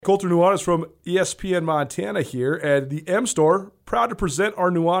Colter Nuanez from ESPN Montana here, and the M Store, proud to present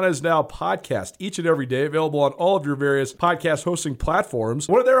our Nuanez Now podcast each and every day, available on all of your various podcast hosting platforms.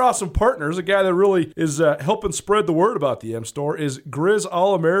 One of their awesome partners, a guy that really is helping spread the word about the M Store, is Grizz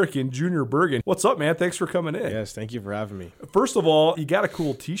All-American Junior Bergen. What's up, man? Thanks for coming in. Yes, thank you for having me. First of all, you got a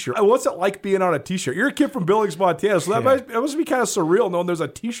cool t-shirt. What's it like being on a t-shirt? You're a kid from Billings, Montana, so that must be kind of surreal knowing there's a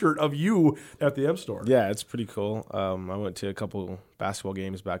t-shirt of you at the M Store. Yeah, it's pretty cool. I went to a couple basketball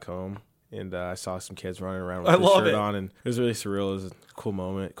games back home, and I saw some kids running around with the shirt on, and it was really surreal. It was a cool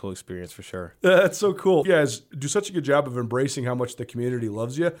moment, cool experience for sure. That's so cool. You guys do such a good job of embracing how much the community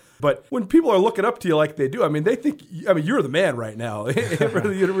loves you. But when people are looking up to you like they do, they think, you're the man right now for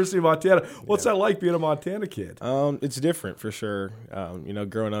the University of Montana. What's that like being a Montana kid? It's different for sure.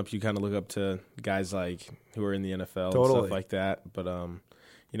 Growing up, you kind of look up to guys like who are in the NFL and stuff like that. But,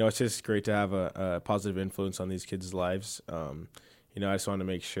 it's just great to have a positive influence on these kids' lives. I just want to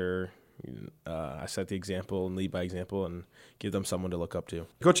make sure I set the example and lead by example and give them someone to look up to.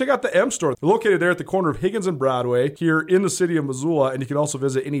 Go check out the M Store. They're located there at the corner of Higgins and Broadway here in the city of Missoula, and you can also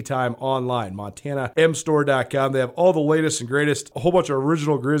visit anytime online, montanamstore.com. They have all the latest and greatest, a whole bunch of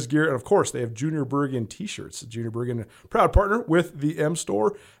original Grizz gear, and of course, they have Junior Bergen t-shirts. Junior Bergen, proud partner with the M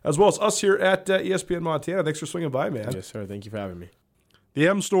Store, as well as us here at ESPN Montana. Thanks for swinging by, man. Yes, sir. Thank you for having me. The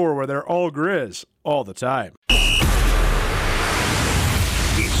M Store, where they're all Grizz all the time.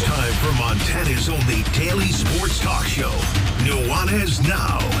 It's time for Montana's only daily sports talk show, Nuanez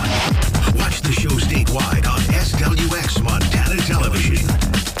Now. Watch the show statewide on SWX Montana Television.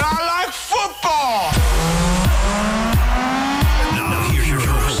 I like football! Now here's your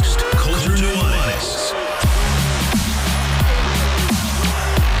host, Colter Nuanez.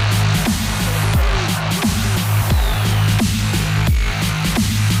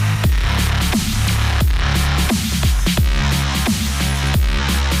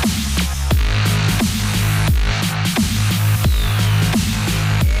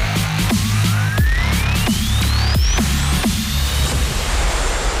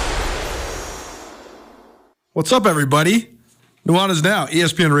 What's up, everybody? Nuanez Now,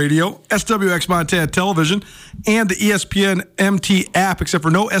 ESPN Radio, SWX Montana Television, and the ESPN MT app, except for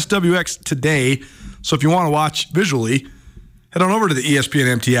no SWX today. So if you want to watch visually, head on over to the ESPN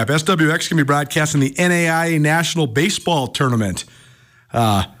MT app. SWX can be broadcasting the NAIA National Baseball Tournament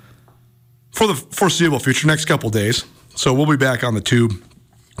for the foreseeable future, next couple days. So we'll be back on the tube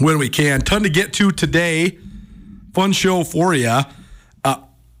when we can. Ton to get to today. Fun show for you.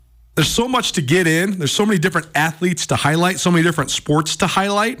 There's so much to get in. There's so many different athletes to highlight, so many different sports to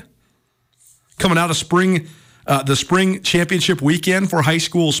highlight. Coming out of the spring championship weekend for high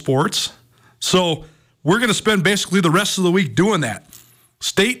school sports. So we're going to spend basically the rest of the week doing that.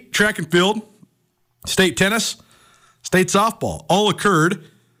 State track and field, state tennis, state softball all occurred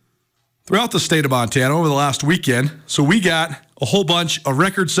throughout the state of Montana over the last weekend. So we got a whole bunch of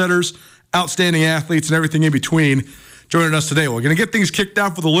record setters, outstanding athletes, and everything in between joining us today. We're going to get things kicked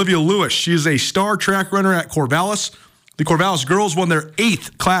off with Olivia Lewis. She is a star track runner at Corvallis. The Corvallis girls won their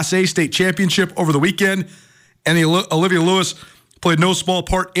 8th Class A state championship over the weekend, and Olivia Lewis played no small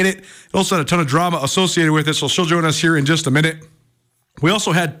part in it. It also had a ton of drama associated with it, so she'll join us here in just a minute. We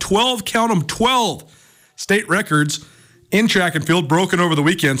also had 12 state records in track and field broken over the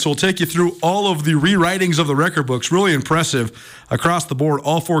weekend, so we'll take you through all of the rewritings of the record books. Really impressive across the board,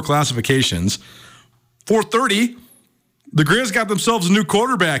 all 4 classifications. 4:30, the Grizz got themselves a new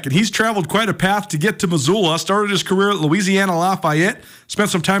quarterback, and he's traveled quite a path to get to Missoula. Started his career at Louisiana-Lafayette, spent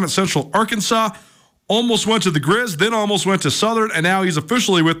some time at Central Arkansas, almost went to the Grizz, then almost went to Southern, and now he's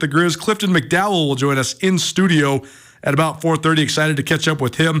officially with the Grizz. Clifton McDowell will join us in studio at about 4:30. Excited to catch up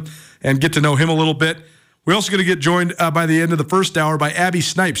with him and get to know him a little bit. We're also going to get joined by the end of the first hour by Abby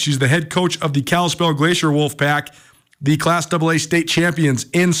Snipes. She's the head coach of the Kalispell Glacier Wolfpack, the Class AA state champions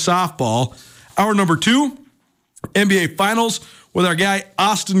in softball. Hour number 2, NBA Finals with our guy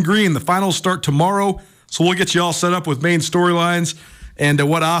Austin Green. The finals start tomorrow, so we'll get you all set up with main storylines and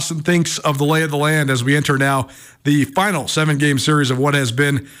what Austin thinks of the lay of the land as we enter now the final 7-game series of what has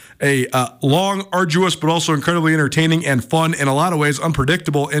been a long, arduous, but also incredibly entertaining and fun, in a lot of ways,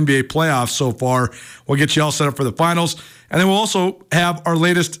 unpredictable NBA playoffs so far. We'll get you all set up for the finals. And then we'll also have our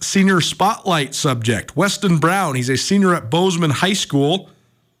latest senior spotlight subject, Weston Brown. He's a senior at Bozeman High School.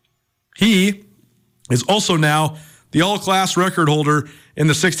 He is also now the all-class record holder in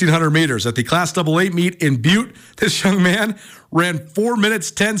the 1,600 meters. At the Class AA meet in Butte, this young man ran 4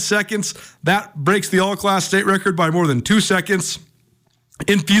 minutes, 10 seconds. That breaks the all-class state record by more than 2 seconds.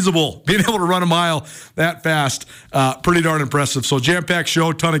 Infeasible, being able to run a mile that fast. Pretty darn impressive. So jam-packed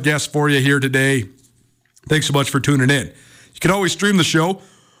show, ton of guests for you here today. Thanks so much for tuning in. You can always stream the show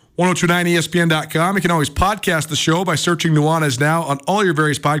 1029ESPN.com. You can always podcast the show by searching Nuanez Now on all your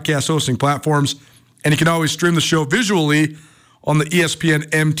various podcast hosting platforms. And you can always stream the show visually on the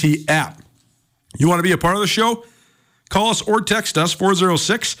ESPN MT app. You want to be a part of the show? Call us or text us,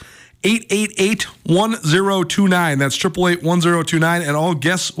 406-888-1029. That's 888-1029. And all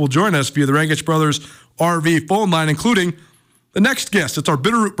guests will join us via the Rangich Brothers RV phone line, including the next guest. It's our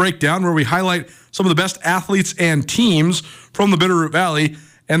Bitterroot Breakdown, where we highlight some of the best athletes and teams from the Bitterroot Valley.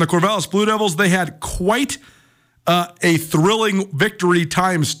 And the Corvallis Blue Devils, they had quite a thrilling victory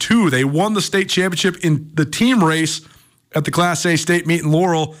times two. They won the state championship in the team race at the Class A state meet in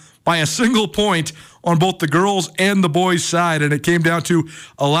Laurel by a single point on both the girls and the boys' side, and it came down to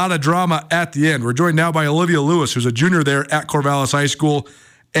a lot of drama at the end. We're joined now by Olivia Lewis, who's a junior there at Corvallis High School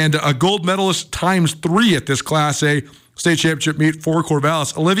and a gold medalist times 3 at this Class A state championship meet for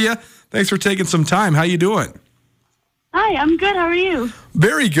Corvallis. Olivia, thanks for taking some time. How you doing? Hi, I'm good. How are you?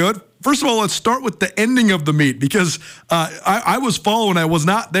 Very good. First of all, let's start with the ending of the meet, because I was following. I was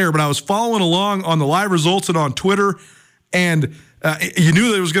not there, but I was following along on the live results and on Twitter, and you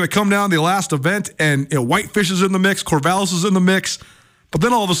knew that it was going to come down to the last event, and Whitefish is in the mix, Corvallis is in the mix. But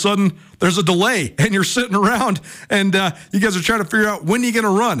then all of a sudden, there's a delay, and you're sitting around, and you guys are trying to figure out when you're going to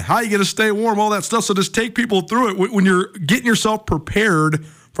run, how you're going to stay warm, all that stuff. So just take people through it when you're getting yourself prepared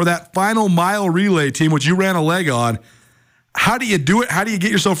for that final mile relay team, which you ran a leg on. How do you do it? How do you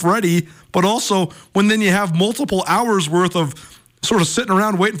get yourself ready? But also, when then you have multiple hours worth of sort of sitting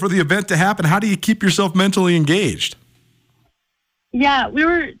around waiting for the event to happen, how do you keep yourself mentally engaged? Yeah,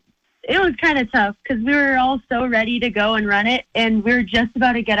 it was kind of tough because we were all so ready to go and run it, and we were just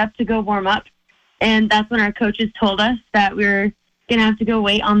about to get up to go warm up. And that's when our coaches told us that we were going to have to go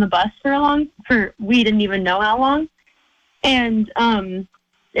wait on the bus we didn't even know how long. And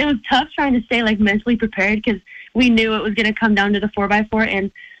it was tough trying to stay mentally prepared because we knew it was going to come down to the 4x4. And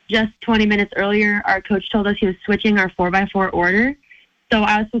just 20 minutes earlier, our coach told us he was switching our 4x4 order. So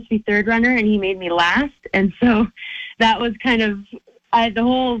I was supposed to be third runner, and he made me last. And so that was kind of the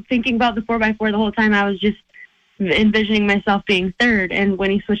whole thinking about the 4x4 the whole time. I was just envisioning myself being third. And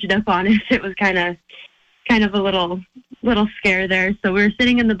when he switched it up on us, it was kind of a little scare there. So we were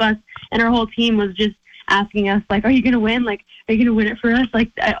sitting in the bus, and our whole team was just asking us, are you going to win? Are you going to win it for us?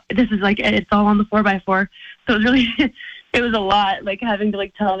 This is it's all on the 4x4. So it was really, it was a lot, having to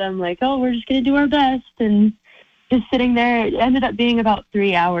tell them oh, we're just going to do our best. And just sitting there, it ended up being about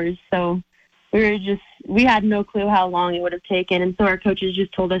 3 hours. So we had no clue how long it would have taken. And so our coaches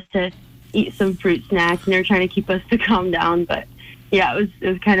just told us to eat some fruit snacks, and they were trying to keep us to calm down. But yeah, it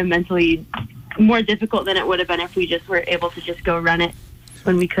was kind of mentally more difficult than it would have been if we just were able to just go run it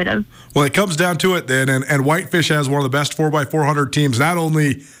when we could have. Well, it comes down to it then, and Whitefish has one of the best 4x400 teams, not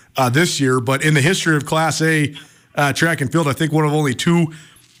only this year, but in the history of Class A track and field. I think one of only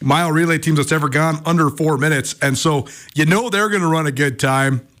 2-mile relay teams that's ever gone under 4 minutes. And so they're going to run a good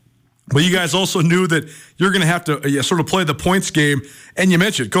time. But you guys also knew that you're going to have to sort of play the points game. And you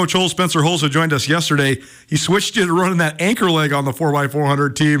mentioned Coach Spencer Holes, who joined us yesterday, he switched you to running that anchor leg on the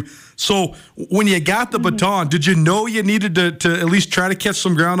 4x400 team. So when you got the baton, did you know you needed to at least try to catch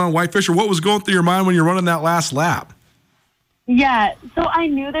some ground on Whitefish, or what was going through your mind when you're running that last lap? Yeah, so I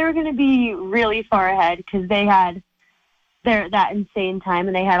knew they were going to be really far ahead because they had that insane time,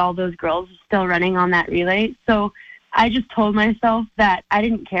 and they had all those girls still running on that relay. So I just told myself that I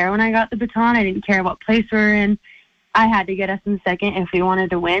didn't care when I got the baton. I didn't care what place we were in. I had to get us in second if we wanted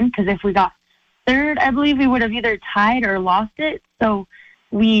to win, because if we got third, I believe we would have either tied or lost it. So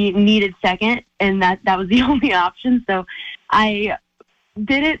we needed second, and that was the only option. So I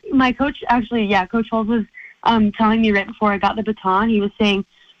did it. My coach Coach Holmes was telling me right before I got the baton, he was saying,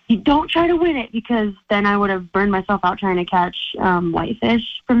 don't try to win it, because then I would have burned myself out trying to catch Whitefish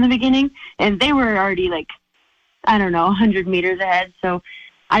from the beginning. And they were already 100 meters ahead. So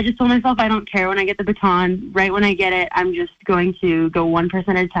I just told myself I don't care when I get the baton. Right when I get it, I'm just going to go 1%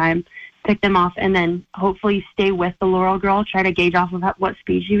 at a time, pick them off, and then hopefully stay with the Laurel girl, try to gauge off of what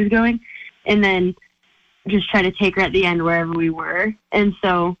speed she was going, and then just try to take her at the end wherever we were. And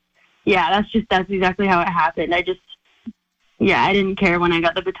so, yeah, that's exactly how it happened. I didn't care when I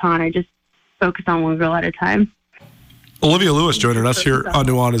got the baton. I just focused on one girl at a time. Olivia Lewis joining us here on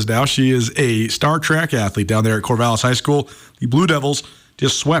Nuanez Now. She is a star track athlete down there at Corvallis High School. The Blue Devils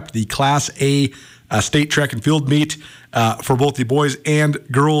just swept the Class A state track and field meet for both the boys and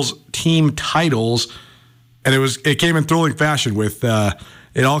girls team titles. And it came in thrilling fashion with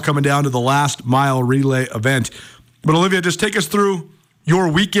it all coming down to the last mile relay event. But Olivia, just take us through your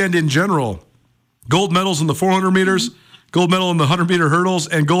weekend in general. Gold medals in the 400 meters, gold medal in the 100-meter hurdles,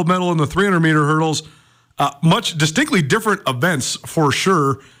 and gold medal in the 300-meter hurdles. Much distinctly different events for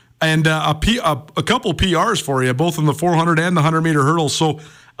sure. and a couple PRs for you, both in the 400 and the 100-meter hurdles. So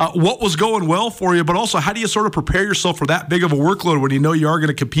what was going well for you, but also how do you sort of prepare yourself for that big of a workload when you know you are going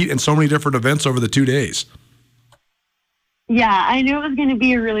to compete in so many different events over the 2 days? Yeah, I knew it was going to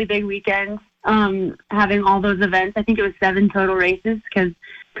be a really big weekend, having all those events. I think it was 7 total races because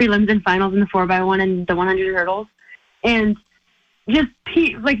prelims and finals in the 4x1 and the 100 hurdles. And just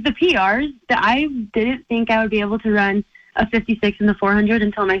the PRs, that I didn't think I would be able to run a 56 in the 400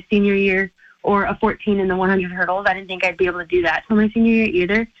 until my senior year, or a 14 in the 100 hurdles. I didn't think I'd be able to do that till my senior year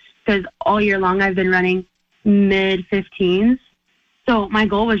either, because all year long I've been running mid-15s. So my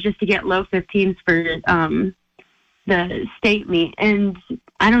goal was just to get low 15s for the state meet. And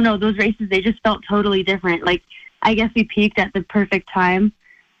I don't know, those races, they just felt totally different. Like, I guess we peaked at the perfect time.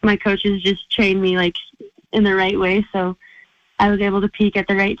 My coaches just trained me, like, in the right way, so I was able to peak at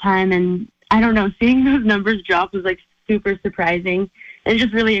the right time. And I don't know, seeing those numbers drop was, like, super surprising and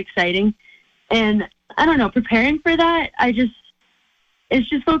just really exciting. And I don't know, preparing for that, it's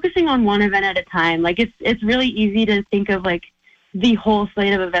just focusing on one event at a time. Like, it's really easy to think of, like, the whole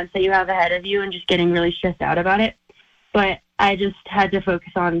slate of events that you have ahead of you and just getting really stressed out about it. But I just had to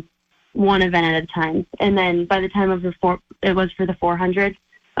focus on one event at a time. And then by the time of it was for the 400, it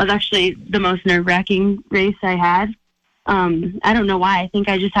was actually the most nerve-wracking race I had. I don't know why. I think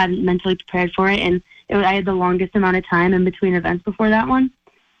I just hadn't mentally prepared for it. And I had the longest amount of time in between events before that one.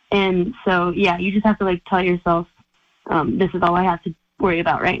 And so, yeah, you just have to, like, tell yourself, this is all I have to worry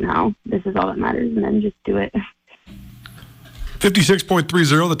about right now. This is all that matters, and then just do it.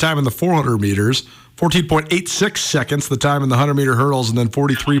 56.30, the time in the 400 meters, 14.86 seconds, the time in the 100-meter hurdles, and then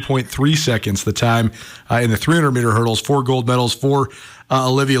 43.3 seconds, the time in the 300-meter hurdles. 4 gold medals for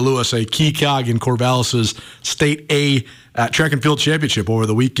Olivia Lewis, a key cog in Corvallis' State A track and field championship over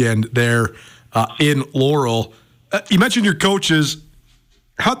the weekend there in Laurel. You mentioned your coaches.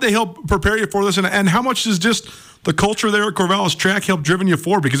 How'd they help prepare you for this, and how much is just the culture there at Corvallis Track help driven you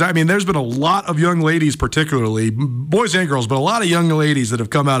forward? Because, I mean, there's been a lot of young ladies, particularly, boys and girls, but a lot of young ladies that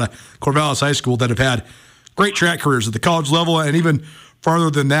have come out of Corvallis High School that have had great track careers at the college level and even farther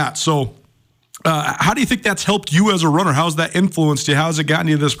than that. So how do you think that's helped you as a runner? How's that influenced you? How's it gotten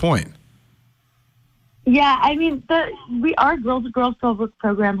you to this point? Yeah, I mean, our girls club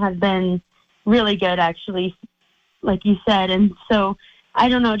program has been really good, actually, like you said. And so, I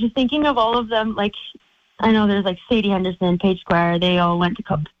don't know, just thinking of all of them, like, I know there's, like, Sadie Henderson, Paige Squire, they all went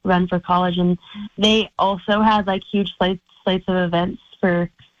to run for college, and they also had, like, huge slates of events for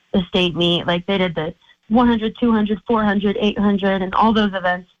the state meet. Like, they did the 100, 200, 400, 800, and all those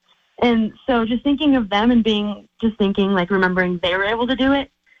events. And so just thinking of them and like, remembering they were able to do it.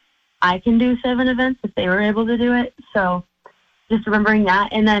 I can do 7 events if they were able to do it. So just remembering that.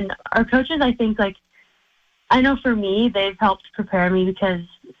 And then our coaches, I think, like, I know for me, they've helped prepare me because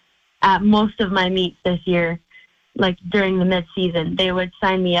at most of my meets this year, like during the mid-season, they would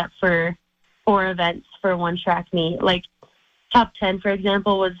sign me up for 4 events for one track meet. Like top 10, for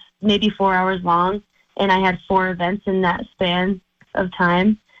example, was maybe 4 hours long, and I had 4 events in that span of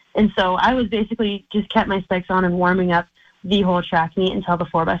time. And so I was basically just kept my specs on and warming up the whole track meet until the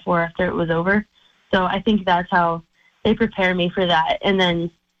 4x4 after it was over. So I think that's how they prepare me for that. And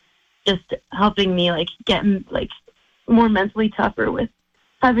then just helping me, like, get, like, more mentally tougher with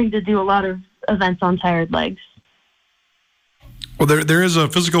having to do a lot of events on tired legs. Well, there is a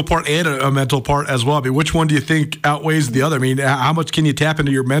physical part and a mental part as well. I mean, which one do you think outweighs the other? I mean, how much can you tap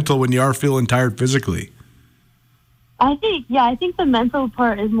into your mental when you are feeling tired physically? I think the mental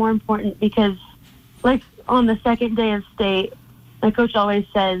part is more important because, like, on the second day of state, my coach always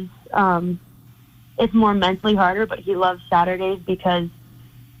says it's more mentally harder, but he loves Saturdays because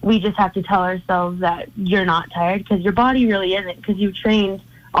we just have to tell ourselves that you're not tired, because your body really isn't, because you trained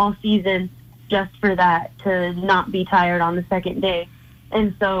all season just for that, to not be tired on the second day.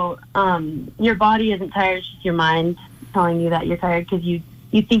 And so your body isn't tired, it's just your mind telling you that you're tired because you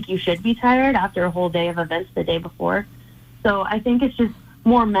think you should be tired after a whole day of events the day before. So I think it's just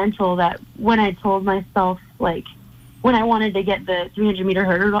more mental that when I told myself, like, when I wanted to get the 300-meter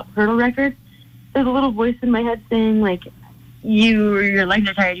hurdle record, there's a little voice in my head saying, like, your legs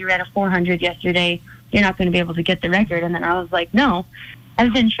are tired, you ran a 400 yesterday, you're not going to be able to get the record. And then I was like, no,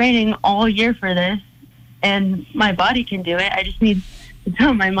 I've been training all year for this, and my body can do it. I just need to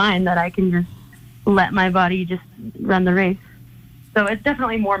tell my mind that I can just let my body just run the race. So it's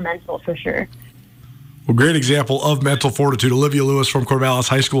definitely more mental for sure. Well, great example of mental fortitude. Olivia Lewis from Corvallis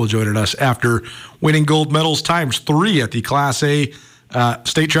High School joining us after winning gold medals ×3 at the Class A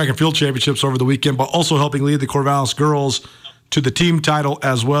State Track and Field Championships over the weekend, but also helping lead the Corvallis girls to the team title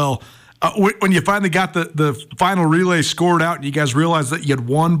as well. when you finally got the final relay scored out and you guys realized that you had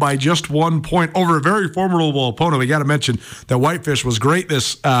won by just 1 point over a very formidable opponent, we got to mention that Whitefish was great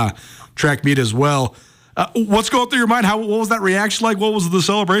this track meet as well. What's going through your mind? What was that reaction like? What was the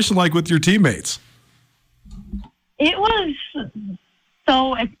celebration like with your teammates? It was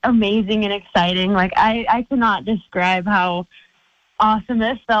so amazing and exciting. Like, I cannot describe how awesome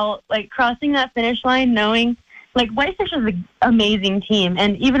it felt, like crossing that finish line, knowing like Whitefish is an amazing team,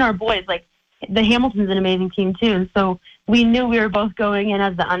 and even our boys, like the Hamilton's an amazing team too. And so we knew we were both going in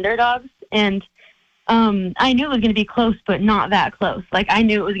as the underdogs, and I knew it was going to be close, but not that close. Like, I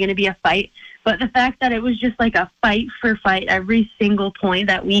knew it was going to be a fight, but the fact that it was just like a fight for fight, every single point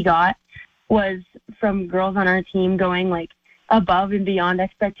that we got was from girls on our team going like above and beyond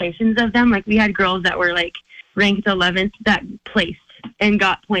expectations of them. Like, we had girls that were like ranked 11th that placed and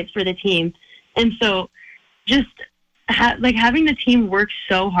got points for the team. And so just having the team work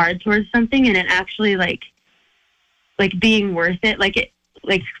so hard towards something and it actually like being worth it,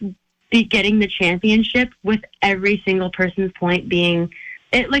 be getting the championship with every single person's point being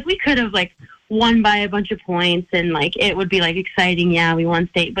it. Like, we could have like won by a bunch of points and like it would be like exciting, yeah, we won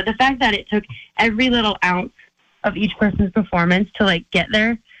state, but the fact that it took every little ounce of each person's performance to like get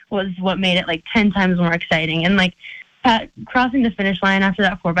there was what made it like 10 times more exciting. And like crossing the finish line after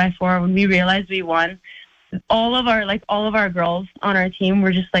that 4x4, when we realized we won, all of our girls on our team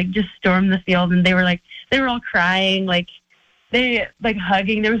were just stormed the field, and they were all crying, they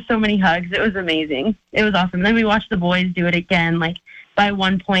hugging. There was so many hugs. It was amazing. It was awesome. Then we watched the boys do it again, like by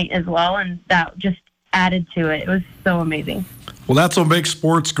 1 point as well, and that just added to it. It was so amazing. Well, that's what makes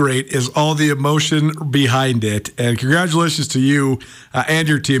sports great, is all the emotion behind it. And congratulations to you and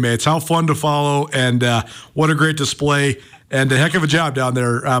your teammates. How fun to follow, and what a great display. And a heck of a job down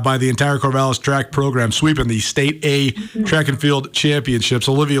there by the entire Corvallis track program, sweeping the State A track and field championships.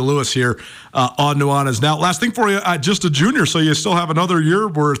 Olivia Lewis here on Nuanez. Now, last thing for you, just a junior, so you still have another year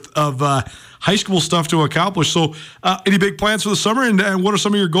worth of high school stuff to accomplish. So any big plans for the summer, and what are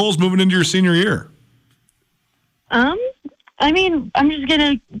some of your goals moving into your senior year? I mean, I'm just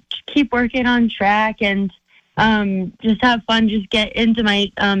going to keep working on track and just have fun, just get into my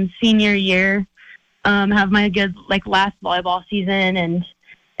senior year. Have my good last volleyball season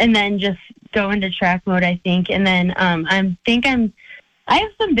and then just go into track mode, I think. And then I have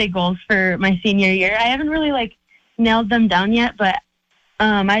some big goals for my senior year. I haven't really nailed them down yet, but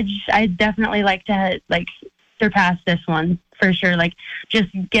I definitely like to surpass this one for sure. Just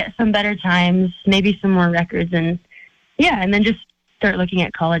get some better times, maybe some more records, and then just start looking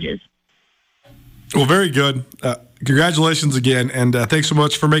at colleges. Well, very good. Congratulations again, and thanks so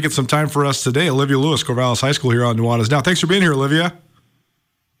much for making some time for us today. Olivia Lewis, Corvallis High School here on Nuanez Now. Thanks for being here, Olivia.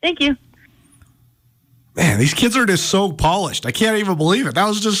 Thank you. Man, these kids are just so polished. I can't even believe it. That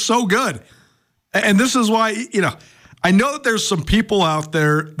was just so good. And this is why, I know that there's some people out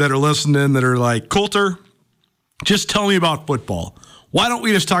there that are listening that are like, Colter, just tell me about football. Why don't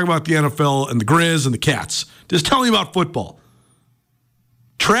we just talk about the NFL and the Grizz and the Cats? Just tell me about football.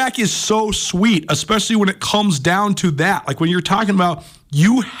 Track is so sweet, especially when it comes down to that. When you're talking about,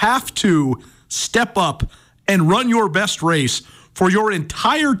 you have to step up and run your best race for your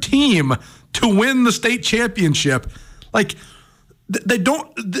entire team to win the state championship. They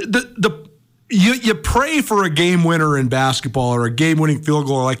don't. You pray for a game winner in basketball or a game-winning field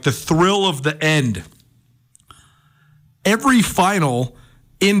goal, or the thrill of the end. Every final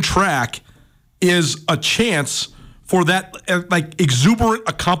in track is a chance for that exuberant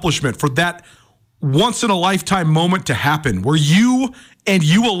accomplishment, for that once-in-a-lifetime moment to happen, where you and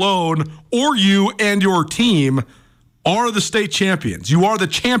you alone, or you and your team, are the state champions. You are the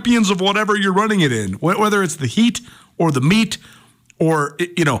champions of whatever you're running it in, whether it's the heat or the meet or,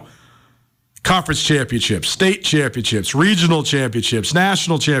 conference championships, state championships, regional championships,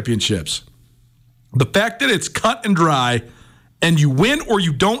 national championships. The fact that it's cut and dry, and you win or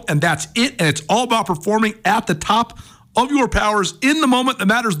you don't, and that's it, and it's all about performing at the top of your powers in the moment that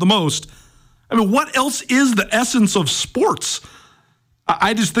matters the most. I mean, what else is the essence of sports?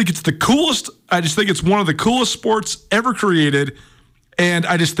 I just think it's the coolest. I just think it's one of the coolest sports ever created, and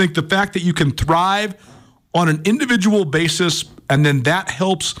I just think the fact that you can thrive on an individual basis, and then that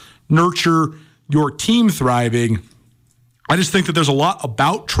helps nurture your team thriving. I just think that there's a lot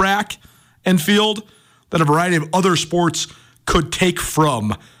about track and field that a variety of other sports could take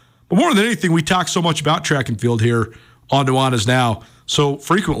from. But more than anything, we talk so much about track and field here on Nuanez Now so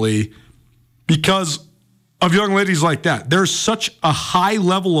frequently because of young ladies like that. There's such a high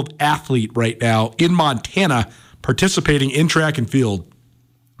level of athlete right now in Montana participating in track and field.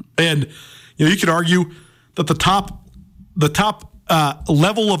 And you could argue that the top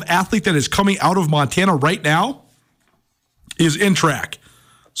level of athlete that is coming out of Montana right now is in track.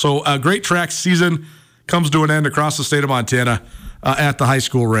 So a great track season comes to an end across the state of Montana at the high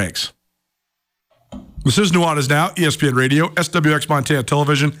school ranks. This is Nuanez Now, ESPN Radio, SWX Montana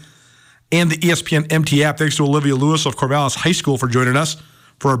Television, and the ESPN MT app. Thanks to Olivia Lewis of Corvallis High School for joining us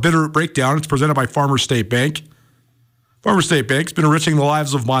for our Bitterroot Breakdown. It's presented by Farmers State Bank. Farmers State Bank's been enriching the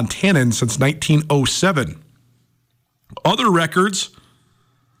lives of Montanans since 1907. Other records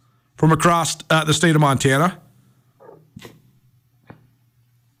from across the state of Montana.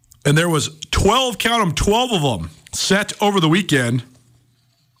 And there was 12, count them, 12 of them set over the weekend.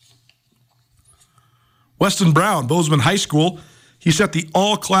 Weston Brown, Bozeman High School, he set the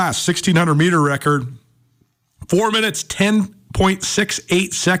all-class 1,600-meter record, 4 minutes,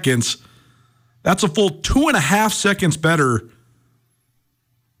 10.68 seconds. That's a full 2.5 seconds better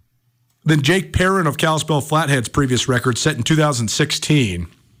than Jake Perrin of Kalispell Flathead's previous record set in 2016.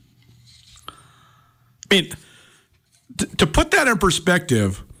 I mean, to put that in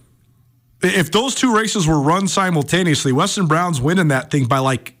perspective, if those two races were run simultaneously, Weston Brown's winning that thing by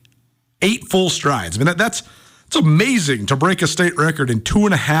like 8 full strides. I mean, it's amazing to break a state record in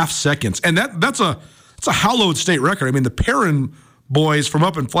 2.5 seconds. And that's a hallowed state record. I mean, the Perrin boys from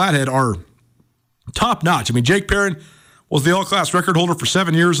up in Flathead are top notch. I mean, Jake Perrin was the all-class record holder for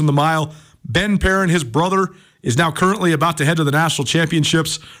 7 years in the mile. Ben Perrin, his brother, is now currently about to head to the national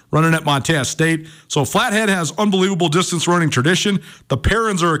championships running at Montana State. So Flathead has unbelievable distance running tradition. The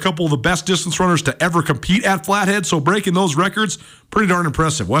Perrins are a couple of the best distance runners to ever compete at Flathead. So breaking those records, pretty darn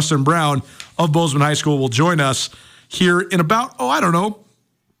impressive. Weston Brown of Bozeman High School will join us here in about,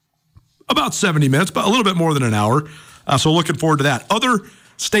 about 70 minutes, but a little bit more than an hour. So looking forward to that. Other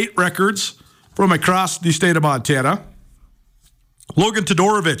state records from across the state of Montana. Logan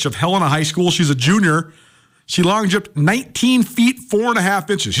Todorovich of Helena High School. She's a junior. She long jumped 19 feet, 4.5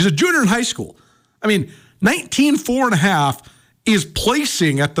 inches. She's a junior in high school. I mean, 19, 4.5 is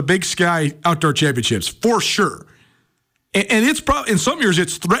placing at the Big Sky Outdoor Championships for sure. And it's probably, in some years,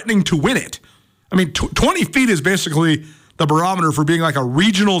 it's threatening to win it. I mean, 20 feet is basically the barometer for being like a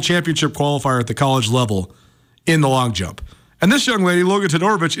regional championship qualifier at the college level in the long jump. And this young lady, Logan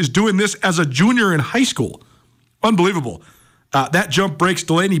Todorovich, is doing this as a junior in high school. Unbelievable. That jump breaks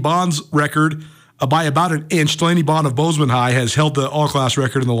Delaney Bond's record by about an inch. Delaney Bond of Bozeman High has held the all-class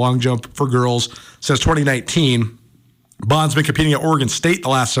record in the long jump for girls since 2019. Bond's been competing at Oregon State the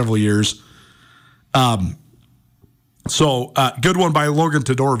last several years. So good one by Logan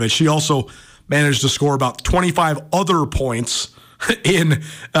Todorovich. She also managed to score about 25 other points in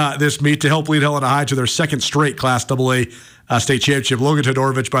this meet to help lead Helena High to their second straight Class AA state championship. Logan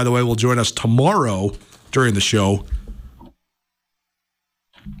Todorovich, by the way, will join us tomorrow during the show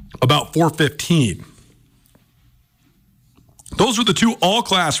about 4:15. Those were the two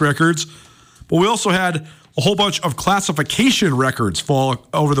all-class records, but we also had a whole bunch of classification records fall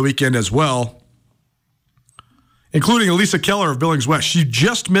over the weekend as well, including Elisa Keller of Billings West. She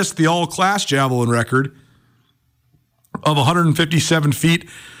just missed the all-class javelin record of 157 feet,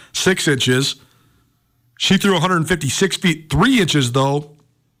 6 inches. She threw 156 feet, 3 inches, though,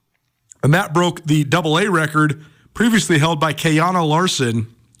 and that broke the AA record previously held by Kayana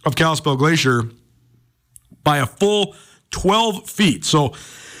Larson of Kalispell Glacier by a full 12 feet. So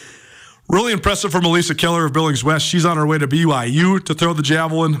really impressive from Elisa Keller of Billings West. She's on her way to BYU to throw the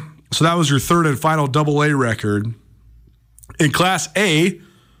javelin. So that was your third and final AA record. In Class A,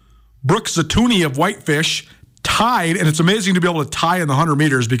 Brooke Zatuni of Whitefish tied, and it's amazing to be able to tie in the 100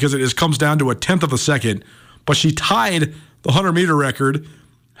 meters because it comes down to a tenth of a second, but she tied the 100-meter record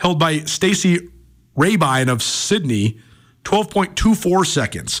held by Stacy Rabine of Sydney, 12.24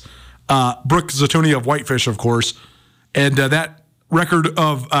 seconds. Brooke Zatuni of Whitefish, of course. And that record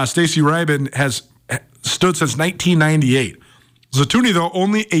of Stacy Rabine has stood since 1998. Zatuni, though,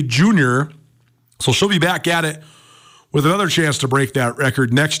 only a junior, so she'll be back at it with another chance to break that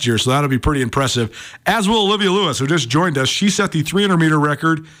record next year, so that'll be pretty impressive. As will Olivia Lewis, who just joined us. She set the 300-meter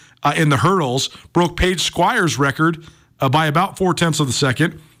record in the hurdles, broke Paige Squire's record by about 0.4 of a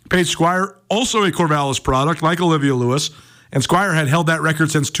second. Paige Squire, also a Corvallis product, like Olivia Lewis, and Squire had held that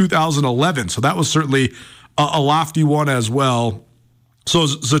record since 2011, so that was certainly a lofty one as well. So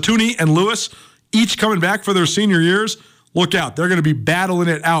Zatuni and Lewis, each coming back for their senior years, look out. They're going to be battling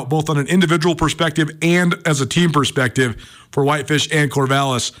it out, both on an individual perspective and as a team perspective for Whitefish and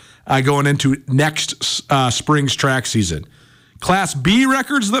Corvallis going into next spring's track season. Class B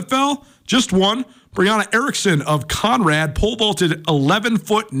records that fell, just one. Brianna Erickson of Conrad pole vaulted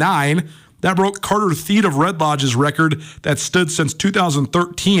 11'9". That broke Carter Theed of Red Lodge's record that stood since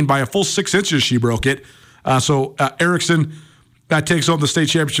 2013 by a full 6 inches. She broke it. So Erickson that takes home the state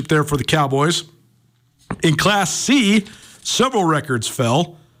championship there for the Cowboys. In Class C, several records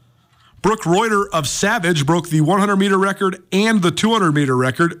fell. Brooke Reuter of Savage broke the 100-meter record and the 200-meter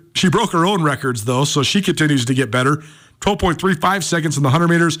record. She broke her own records, though, so she continues to get better. 12.35 seconds in the 100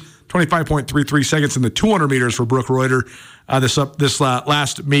 meters, 25.33 seconds in the 200 meters for Brooke Reuter this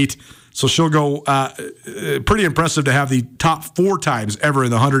last meet. So she'll go pretty impressive to have the top 4 times ever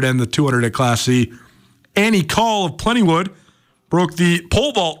in the 100 and the 200 at Class C. Annie Call of Plentywood broke the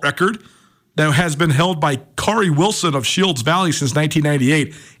pole vault record that has been held by Kari Wilson of Shields Valley since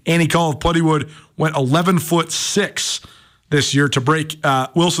 1998. Annie Call of Plentywood went 11'6" this year to break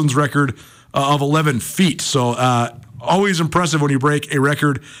Wilson's record of 11 feet. So always impressive when you break a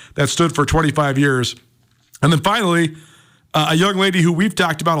record that stood for 25 years. And then finally, a young lady who we've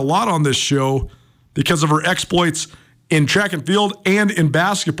talked about a lot on this show because of her exploits in track and field and in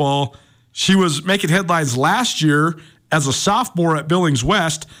basketball. She was making headlines last year as a sophomore at Billings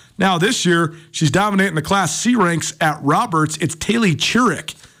West. Now this year, she's dominating the Class C ranks at Roberts. It's Taylor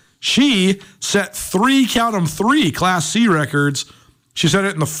Chirick. She set 3 Class C records. She set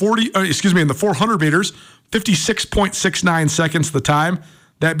it in the 400 meters, 56.69 seconds the time.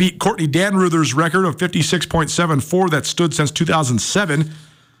 That beat Courtney Danruther's record of 56.74 that stood since 2007.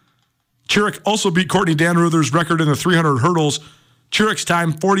 Chirick also beat Courtney Danruther's record in the 300 hurdles. Chirick's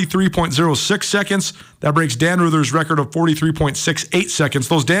time, 43.06 seconds. That breaks Danruther's record of 43.68 seconds.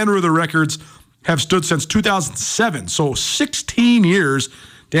 Those Danruther records have stood since 2007, so 16 years.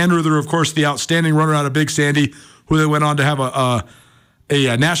 Danruther, of course, the outstanding runner out of Big Sandy, who then went on to have a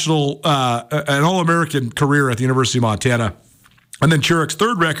national, an All-American career at the University of Montana. And then Chirick's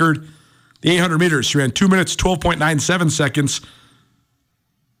third record, the 800 meters. She ran 2 minutes, 12.97 seconds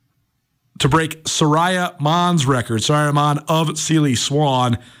to break Soraya Mon's record. Soraya Mon of Sealy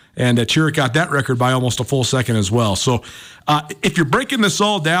Swan. And Chirick got that record by almost a full second as well. So if you're breaking this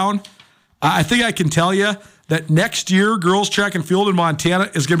all down, I think I can tell you that next year, girls track and field in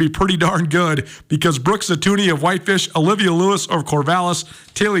Montana is going to be pretty darn good because Brooke Zatuni of Whitefish, Olivia Lewis of Corvallis,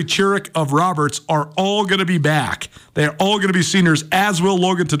 Taylor Chirick of Roberts are all going to be back. They're all going to be seniors, as will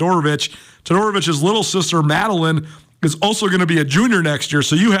Logan Todorovic. Todorovich's little sister, Madeline, is also going to be a junior next year.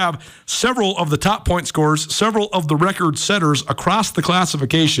 So you have several of the top point scorers, several of the record setters across the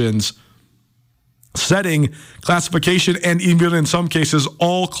classifications, setting classification and even in some cases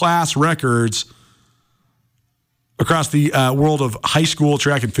all class records across the world of high school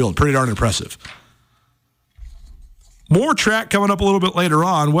track and field. Pretty darn impressive. More track coming up a little bit later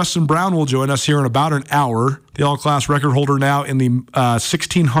on. Weston Brown will join us here in about an hour, the all-class record holder now in the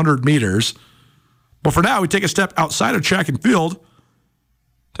 1,600 meters. But for now, we take a step outside of track and field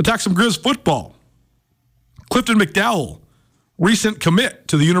to talk some Grizz football. Clifton McDowell, recent commit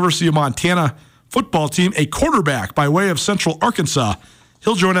to the University of Montana football team, a quarterback by way of Central Arkansas.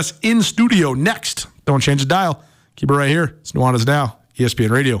 He'll join us in studio next. Don't change the dial. Keep it right here. It's Nuanez Now, ESPN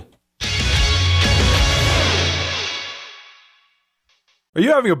Radio. Are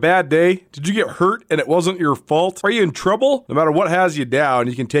you having a bad day? Did you get hurt and it wasn't your fault? Are you in trouble? No matter what has you down,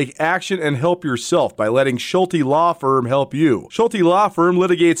 you can take action and help yourself by letting Schulte Law Firm help you. Schulte Law Firm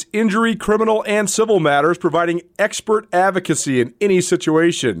litigates injury, criminal, and civil matters, providing expert advocacy in any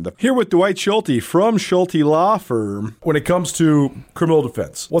situation. Here with Dwight Schulte from Schulte Law Firm. When it comes to criminal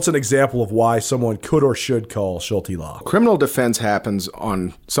defense, what's an example of why someone could or should call Schulte Law? Criminal defense happens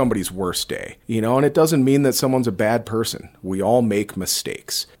on somebody's worst day, and it doesn't mean that someone's a bad person. We all make mistakes.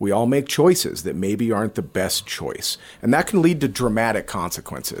 We all make choices that maybe aren't the best choice, and that can lead to dramatic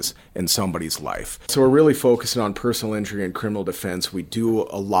consequences in somebody's life. So we're really focusing on personal injury and criminal defense. We do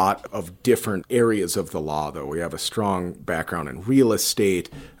a lot of different areas of the law, though. We have a strong background in real estate.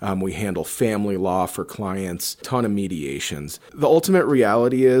 We handle family law for clients, ton of mediations. The ultimate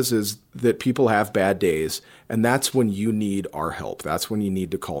reality is that people have bad days, and that's when you need our help. That's when you need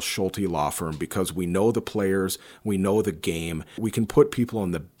to call Schulte Law Firm, because we know the players, we know the game. We can put people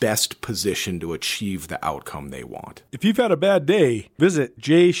in the best position to achieve the outcome they want. If you've had a bad day, visit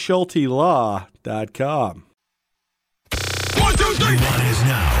jschultelaw.com. 1, 2, 3. Nuanez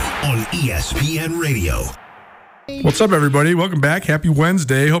Now on ESPN Radio. What's up, everybody? Welcome back. Happy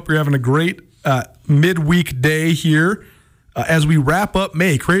Wednesday. Hope you're having a great midweek day here as we wrap up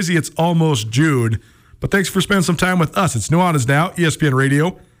May. Crazy, it's almost June. But thanks for spending some time with us. It's Nuanez Now, ESPN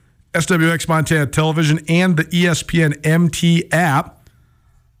Radio, SWX Montana Television, and the ESPN MT app.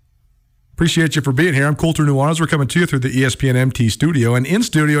 Appreciate you for being here. I'm Colter Nuanez. We're coming to you through the ESPN MT studio. And in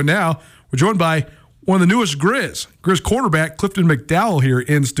studio now, we're joined by one of the newest Grizz quarterback, Clifton McDowell, here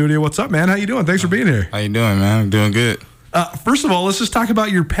in studio. What's up, man? How you doing? Thanks for being here. How you doing, man? I'm doing good. First of all, let's just talk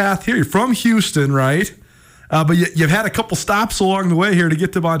about your path here. You're from Houston, right? But you've had a couple stops along the way here to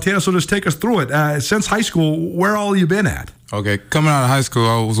get to Montana, so just take us through it. Since high school, where all you been at? Okay, coming out of high school,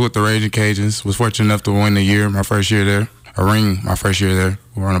 I was with the Raging Cajuns. Was fortunate enough to win my first year there. A ring my first year there.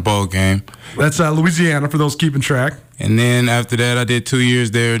 We were on a bowl game. That's Louisiana, for those keeping track. And then after that, I did 2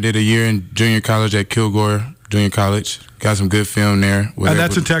 years there. Did a year in junior college at Kilgore Junior College. Got some good film there. And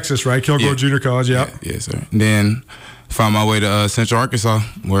that's in Texas, right? Kilgore Junior College, yeah. Yes, sir. And then found my way to Central Arkansas,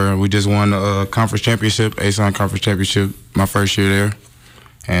 where we just won the conference championship, ASUN conference championship, my first year there.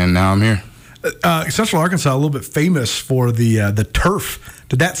 And now I'm here. Central Arkansas, a little bit famous for the turf.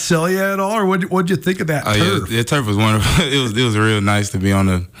 Did that sell you at all, or what'd you think of that turf? Yeah, the turf was wonderful. It was real nice to be on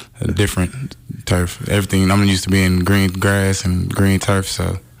a different turf. Everything, I'm used to being green grass and green turf,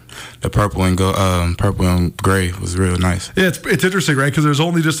 so the purple and gray was real nice. Yeah, it's interesting, right? Because there's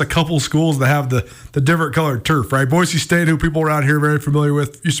only just a couple schools that have the different colored turf, right? Boise State, who people around here are very familiar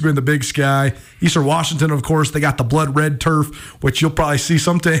with, used to be in the Big Sky. Eastern Washington, of course, they got the blood red turf, which you'll probably see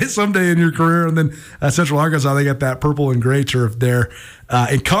someday in your career. And then Central Arkansas, they got that purple and gray turf there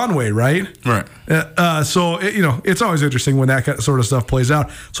in Conway, right? Right. So it's always interesting when that sort of stuff plays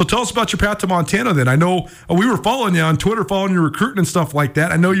out. So tell us about your path to Montana. Then I know we were following you on Twitter, following your recruiting and stuff like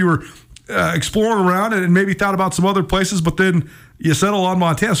that. I know you were exploring around and maybe thought about some other places, but then you settled on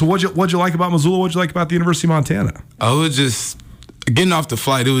Montana. So what'd you like about Missoula? What'd you like about the University of Montana? I was just getting off the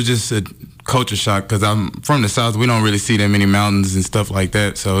flight. It was just a culture shock because I'm from the South. We don't really see that many mountains and stuff like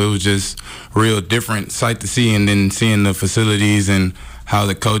that. So it was just a real different sight to see, and then seeing the facilities and how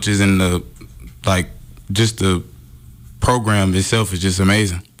the coaches and the program itself is just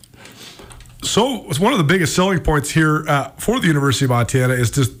amazing. So it's one of the biggest selling points here for the University of Montana is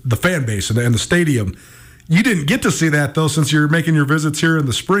just the fan base and the stadium. You didn't get to see that, though, since you're making your visits here in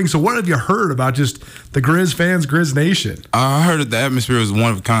the spring. So what have you heard about just the Grizz fans, Grizz Nation? I heard that the atmosphere was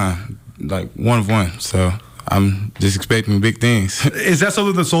one of a kind, like one of one. So I'm just expecting big things. Is that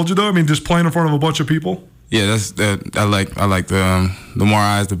something that sold you, though? I mean, just playing in front of a bunch of people? Yeah, I like the more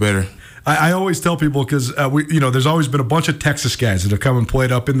eyes, the better. I always tell people because there's always been a bunch of Texas guys that have come and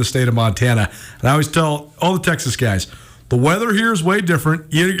played up in the state of Montana, and I always tell all the Texas guys, the weather here is way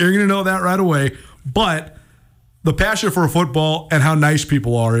different. You're going to know that right away, but the passion for football and how nice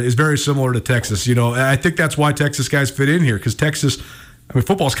people are is very similar to Texas. I think that's why Texas guys fit in here, because Texas,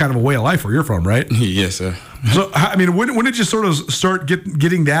 football is kind of a way of life where you're from, right? Yes, sir. So, when did you sort of start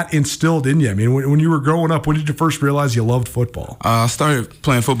getting that instilled in you? When you were growing up, when did you first realize you loved football? I started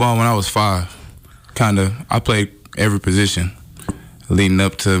playing football when I was 5. I played every position leading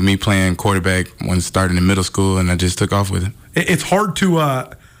up to me playing quarterback when starting in middle school, and I just took off with it. It's hard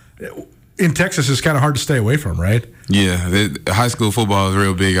to in Texas, it's kind of hard to stay away from, right? Yeah, high school football is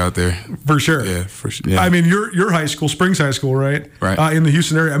real big out there. For sure. Yeah, for sure. Yeah. Your high school, Springs High School, right? Right. In the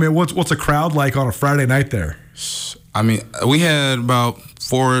Houston area. What's a crowd like on a Friday night there? We had about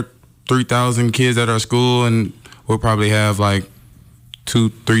 3,000 kids at our school, and we'll probably have like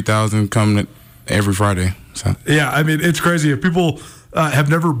 2,000-3,000 coming every Friday. So. Yeah, it's crazy. If people have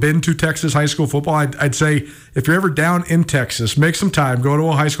never been to Texas high school football, I'd say if you're ever down in Texas, make some time, go to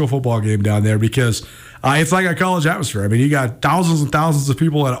a high school football game down there, because it's like a college atmosphere. You got thousands and thousands of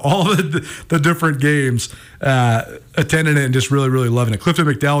people at all the different games attending it and just really, really loving it. Clifton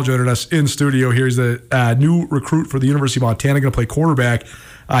McDowell joining us in studio here. He's the new recruit for the University of Montana, going to play quarterback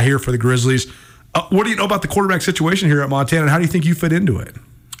here for the Grizzlies. What do you know about the quarterback situation here at Montana, and how do you think you fit into it?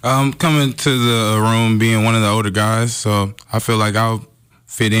 Coming to the room, being one of the older guys, so I feel like I'll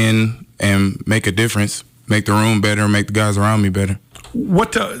fit in and make a difference, make the room better, make the guys around me better.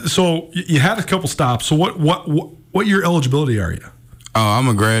 So you had a couple stops. So what year eligibility are you? I'm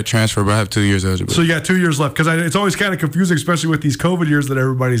a grad transfer, but I have 2 years eligibility. So you got 2 years left, because it's always kind of confusing, especially with these COVID years that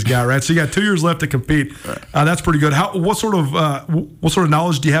everybody's got, right? So you got 2 years left to compete. Right. That's pretty good. What sort of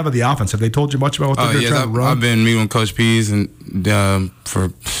knowledge do you have of the offense? Have they told you much about what they're trying to run? I've been meeting with Coach Pease and for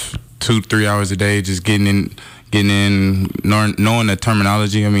 2-3 hours a day, just getting in, knowing the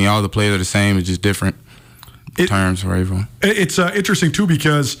terminology. All the plays are the same. It's just different terms for everyone. It's interesting too,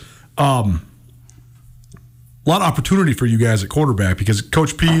 because a lot of opportunity for you guys at quarterback, because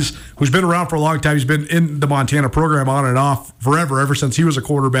Coach Pease, who's been around for a long time, he's been in the Montana program on and off forever, ever since he was a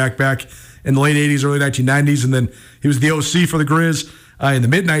quarterback back in the late 80s, early 1990s, and then he was the OC for the Grizz in the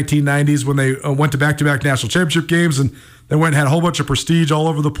mid-1990s when they went to back-to-back national championship games, and they went and had a whole bunch of prestige all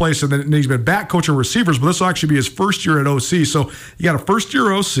over the place, and then he's been back coaching receivers, but this will actually be his first year at OC. So you got a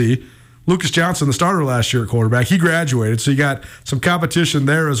first-year OC, Lucas Johnson, the starter last year at quarterback. He graduated, so you got some competition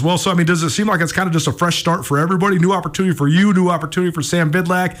there as well. So, does it seem like it's kind of just a fresh start for everybody? New opportunity for you, new opportunity for Sam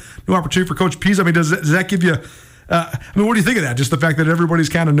Bidlack, new opportunity for Coach Pease. Does that give you what do you think of that? Just the fact that everybody's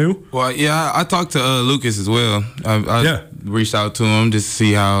kind of new? Well, yeah, I talked to Lucas as well. I reached out to him just to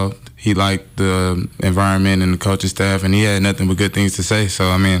see how he liked the environment and the coaching staff, and he had nothing but good things to say. So,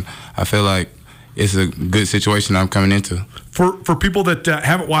 I feel like it's a good situation I'm coming into. For people that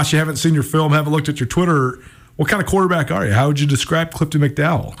haven't watched you, haven't seen your film, haven't looked at your Twitter, what kind of quarterback are you? How would you describe Clifton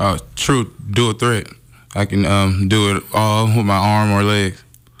McDowell? True dual threat. I can do it all with my arm or legs.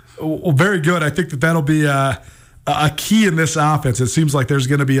 Well, very good. I think that'll be a key in this offense. It seems like there's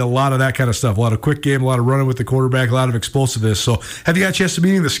going to be a lot of that kind of stuff, a lot of quick game, a lot of running with the quarterback, a lot of explosiveness. So have you got a chance to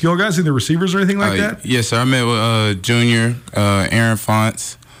meet the skill guys and the receivers or anything like that? Yes, sir. I met with Junior, Aaron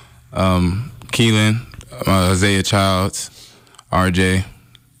Fonts, Keelan, Isaiah Childs, RJ,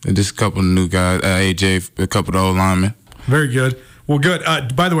 and just a couple of new guys, AJ, a couple of old linemen. Very good. Well, good.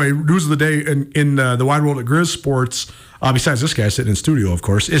 By the way, news of the day in the wide world of Grizz sports, besides this guy sitting in studio, of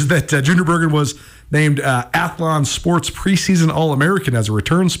course, is that Junior Bergen was named Athlon Sports Preseason All-American as a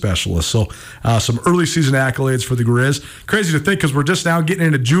return specialist. So some early season accolades for the Grizz. Crazy to think because we're just now getting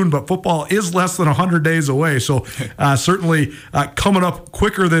into June, but football is less than 100 days away. So certainly coming up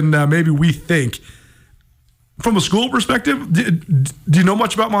quicker than maybe we think. From a school perspective, do you know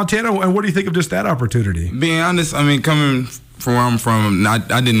much about Montana, and what do you think of just that opportunity? Being honest, coming from where I'm from, I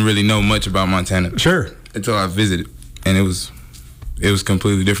didn't really know much about Montana. Sure. Until I visited, and it was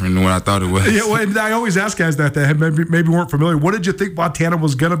completely different than what I thought it was. Yeah, well, I always ask guys that maybe weren't familiar. What did you think Montana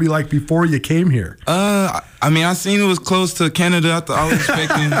was going to be like before you came here? I seen it was close to Canada. I was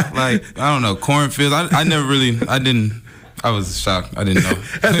expecting cornfields. I was shocked. I didn't know.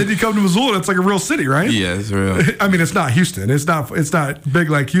 And then you come to Missoula, it's like a real city, right? Yeah, it's real. It's not Houston. It's not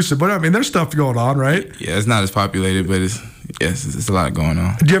big like Houston, but there's stuff going on, right? Yeah, it's not as populated, but it's a lot going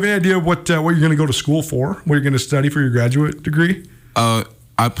on. Do you have any idea what you're going to go to school for? What you're going to study for your graduate degree?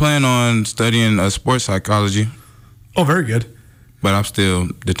 I plan on studying sports psychology. Oh, very good. But I'm still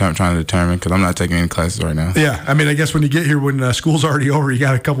trying to determine because I'm not taking any classes right now. Yeah, I guess when you get here, when school's already over, you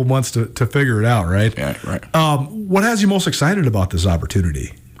got a couple months to figure it out, right? Yeah, right. What has you most excited about this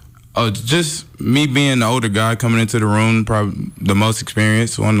opportunity? Just me being the older guy coming into the room, probably the most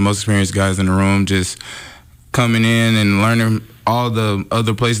experienced, one of the most experienced guys in the room, just coming in and learning all the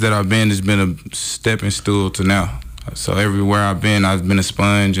other places that I've been has been a stepping stool to now. So everywhere I've been a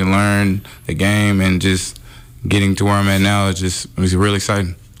sponge and learned the game and just getting to where I'm at now is really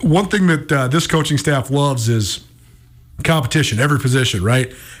exciting. One thing that this coaching staff loves is competition, every position,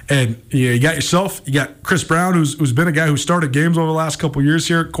 right? And you got yourself, you got Chris Brown, who's been a guy who started games over the last couple of years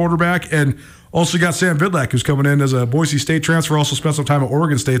here at quarterback, and also got Sam Vidlac, who's coming in as a Boise State transfer, also spent some time at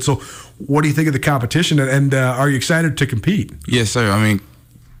Oregon State. So what do you think of the competition, and are you excited to compete? Yes, sir.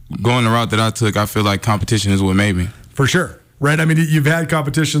 Going the route that I took, I feel like competition is what made me. For sure, right? You've had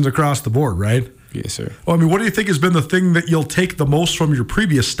competitions across the board, right? Yes, sir. Well, what do you think has been the thing that you'll take the most from your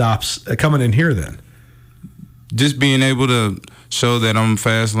previous stops coming in here then? Just being able to show that I'm a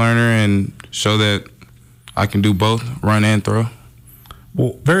fast learner and show that I can do both, run and throw.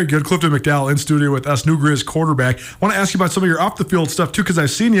 Well, very good. Clifton McDowell in studio with us, New Grizz quarterback. I want to ask you about some of your off-the-field stuff, too, because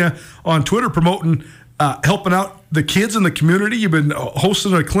I've seen you on Twitter promoting, helping out the kids in the community. You've been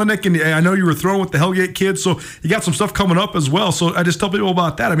hosting a clinic, and I know you were throwing with the Hellgate kids, so you got some stuff coming up as well. So I just tell people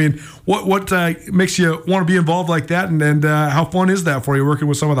about that. What makes you want to be involved like that, and how fun is that for you working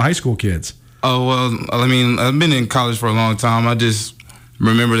with some of the high school kids? Oh, well, I've been in college for a long time. I just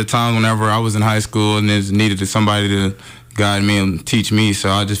remember the time whenever I was in high school and there's needed somebody to guide me and teach me.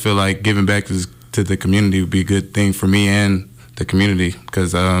 So I just feel like giving back to the community would be a good thing for me and the community,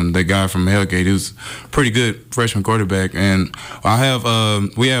 because the guy from Hellgate, he was pretty good freshman quarterback, and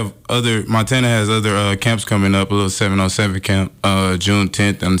Montana has other camps coming up, a little 707 camp, June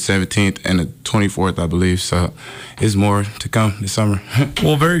 10th and 17th and the 24th, I believe. So it's more to come this summer.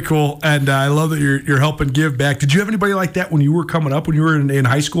 Well, very cool, and I love that you're helping give back. Did you have anybody like that when you were coming up, when you were in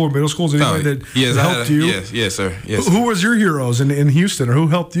high school or middle school? Anybody that helped you? Yes, sir. Yes. Who was your heroes in Houston, or who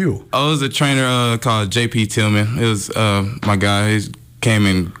helped you? I was a trainer called J.P. Tillman. It was my guy. He came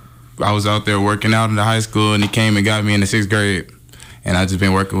and I was out there working out in the high school, and he came and got me in the 6th grade, and I've just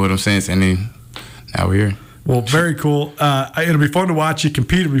been working with him since, and now we're here. Well, very cool. It'll be fun to watch you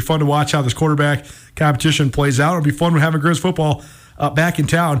compete. It'll be fun to watch how this quarterback competition plays out. It'll be fun having Grizz football back in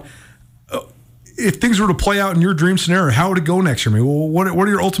town. If things were to play out in your dream scenario, how would it go next year? What are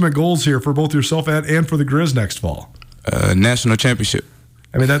your ultimate goals here for both yourself and for the Grizz next fall? National championship.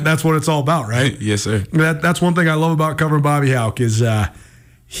 That's what it's all about, right? Yes, sir. That's one thing I love about covering Bobby Houck is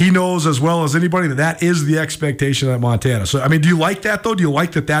he knows as well as anybody that is the expectation at Montana. So, I mean, do you like that, though? Do you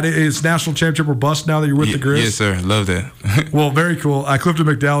like that is national championship or bust now that you're with the Grizz? Yes, sir. Love that. Well, very cool. Clifton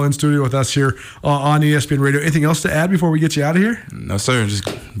McDowell in studio with us here on ESPN Radio. Anything else to add before we get you out of here? No, sir. Just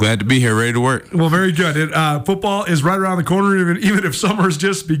glad to be here, ready to work. Well, very good. Football is right around the corner, even if summer's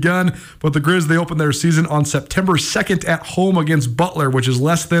just begun. But the Grizz, they open their season on September 2nd at home against Butler, which is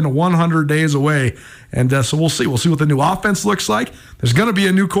less than 100 days away. And so we'll see. We'll see what the new offense looks like. There's going to be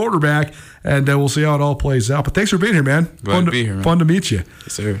a new quarterback, and we'll see how it all plays out. But thanks for being here, man. Glad to be here, man. Fun to meet you.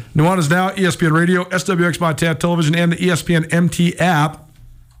 Yes, sir. Nuanez Now, ESPN Radio, SWX Montana Television, and the ESPN MT app.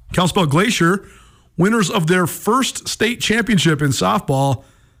 Kalispell Glacier, winners of their first state championship in softball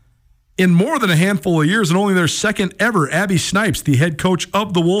in more than a handful of years, and only their second ever. Abby Snipes, the head coach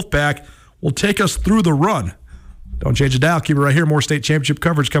of the Wolfpack, will take us through the run. Don't change the dial. Keep it right here. More state championship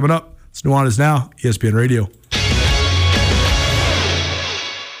coverage coming up. It's Nuanez Now, ESPN Radio.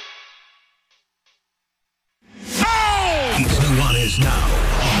 It's Nuanez Now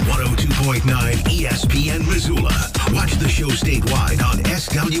on 102.9 ESPN Missoula. Watch the show statewide on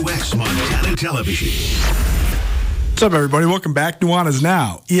SWX Montana Television. What's up, everybody? Welcome back. Nuanez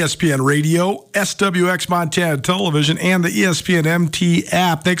Now, ESPN Radio, SWX Montana Television, and the ESPN MT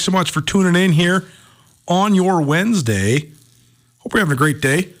app. Thanks so much for tuning in here on your Wednesday. Hope you're having a great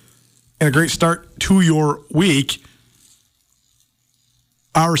day and a great start to your week.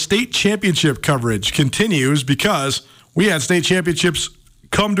 Our state championship coverage continues because we had state championships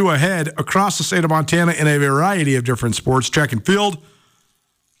come to a head across the state of Montana in a variety of different sports. Track and field,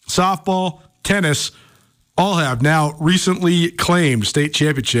 softball, tennis, all have now recently claimed state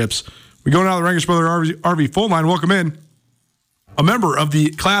championships. We go now to the Rangers Brother RV phone line. Welcome in. A member of the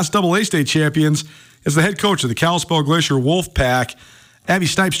Class AA state champions is the head coach of the Kalispell Glacier Wolfpack. Abby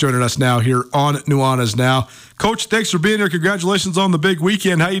Snipes joining us now here on Nuanez Now. Coach, thanks for being here. Congratulations on the big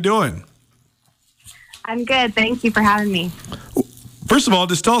weekend. How you doing? I'm good. Thank you for having me. First of all,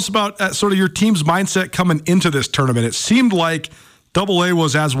 just tell us about sort of your team's mindset coming into this tournament. It seemed like AA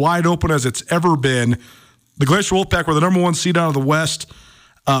was as wide open as it's ever been. The Glacier Wolfpack were the number one seed out of the West,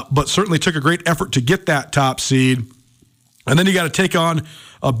 but certainly took a great effort to get that top seed. And then you got to take on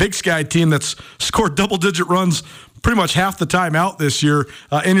a Big Sky team that's scored double-digit runs pretty much half the time out this year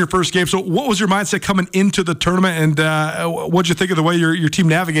in your first game. So what was your mindset coming into the tournament, and what did you think of the way your team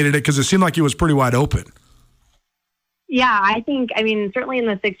navigated it? Because it seemed like it was pretty wide open. Yeah, I mean, certainly in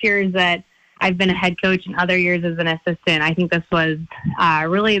the 6 years that I've been a head coach and other years as an assistant, I think this was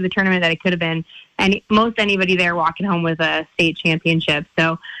really the tournament that it could have been. And most anybody there walking home with a state championship.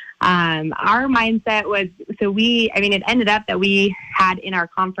 So our mindset was, it ended up that we had in our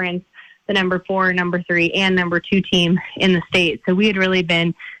conference the number 4, number 3, and number 2 team in the state. So we had really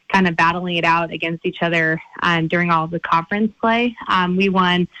been kind of battling it out against each other during all of the conference play. We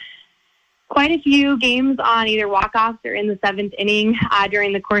won quite a few games on either walk-offs or in the 7th inning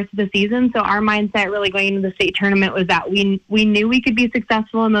during the course of the season. So our mindset really going into the state tournament was that we knew we could be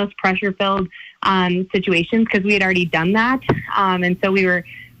successful in those pressure-filled situations because we had already done that. And so we were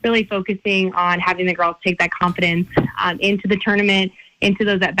really focusing on having the girls take that confidence into the tournament, into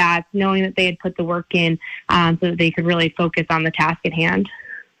those at-bats, knowing that they had put the work in so that they could really focus on the task at hand.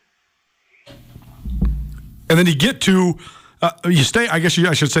 And then you get to you stay on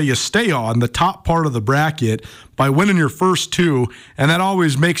the top part of the bracket by winning your first 2, and that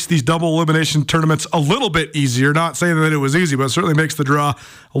always makes these double elimination tournaments a little bit easier. Not saying that it was easy, but it certainly makes the draw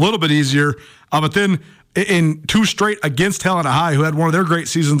a little bit easier. But then in 2 straight against Helena High, who had one of their great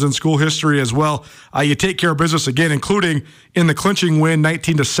seasons in school history as well, you take care of business again, including in the clinching win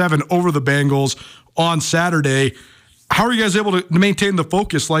 19-7 over the Bengals on Saturday. How are you guys able to maintain the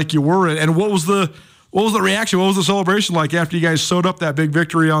focus like you were, and what was the reaction? What was the celebration like after you guys sewed up that big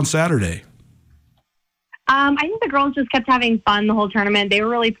victory on Saturday? I think the girls just kept having fun the whole tournament. They were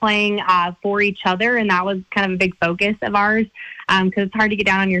really playing for each other, and that was kind of a big focus of ours because it's hard to get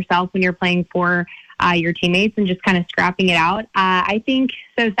down on yourself when you're playing for your teammates and just kind of scrapping it out. I think,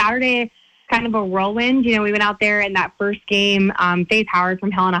 so Saturday, kind of a whirlwind. We went out there in that first game. Faith Howard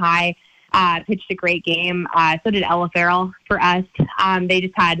from Helena High pitched a great game. So did Ella Farrell for us. They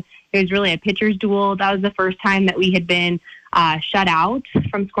just had... It was really a pitcher's duel. That was the first time that we had been shut out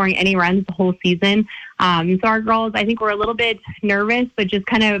from scoring any runs the whole season. So our girls, I think, were a little bit nervous, but just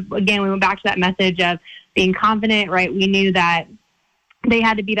kind of, again, we went back to that message of being confident, right? We knew that they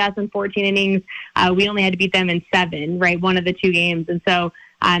had to beat us in 14 innings. We only had to beat them in 7, right? One of the 2 games. And so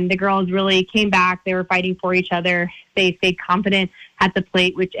the girls really came back. They were fighting for each other. They stayed confident at the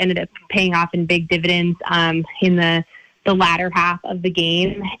plate, which ended up paying off in big dividends in the the latter half of the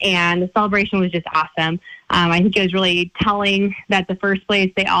game, and the celebration was just awesome. I think it was really telling that the first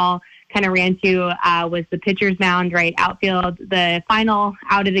place they all kind of ran to was the pitcher's mound, right outfield. The final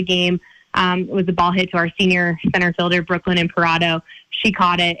out of the game was a ball hit to our senior center fielder, Brooklyn Imperato. She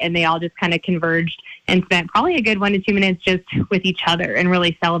caught it, and they all just kind of converged and spent probably a good 1 to 2 minutes just with each other and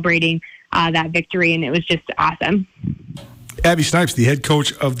really celebrating that victory, and it was just awesome. Abby Snipes, the head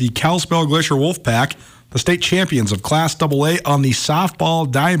coach of the Kalispell Glacier Wolfpack, the state champions of Class AA on the softball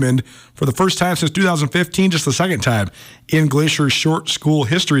diamond for the first time since 2015, just the second time in Glacier's short school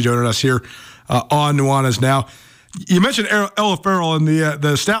history, joining us here on Nuanez Now. You mentioned Ella Farrell, and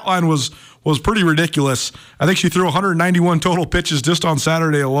the stat line was pretty ridiculous. I think she threw 191 total pitches just on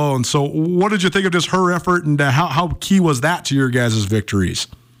Saturday alone. So what did you think of just her effort, and how key was that to your guys' victories?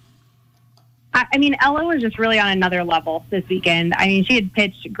 I mean, Ella was just really on another level this weekend. I mean, she had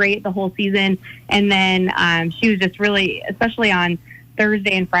pitched great the whole season, and then she was just really, especially on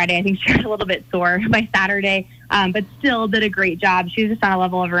Thursday and Friday, I think she got a little bit sore by Saturday, but still did a great job. She was just on a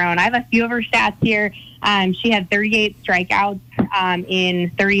level of her own. I have a few of her stats here. She had 38 strikeouts in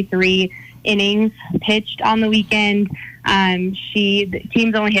 33 innings pitched on the weekend. The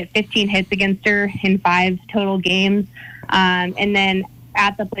teams only hit 15 hits against her in 5 total games. And then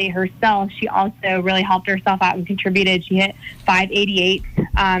at the plate herself, she also really helped herself out and contributed. She hit .588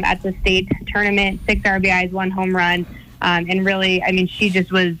 at the state tournament, 6 RBIs, 1 home run. And really, I mean, she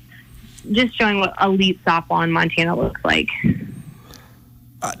just was just showing what elite softball in Montana looks like.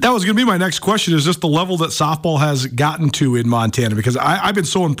 That was going to be my next question, is just the level that softball has gotten to in Montana, because I've been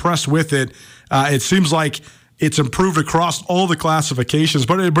so impressed with it. It seems like it's improved across all the classifications.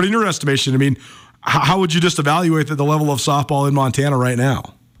 But in your estimation, I mean, how would you just evaluate the level of softball in Montana right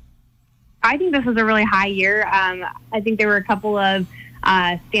now? I think this was a really high year. I think there were a couple of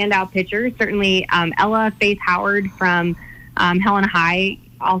standout pitchers. Certainly Ella Faith Howard from Helena High.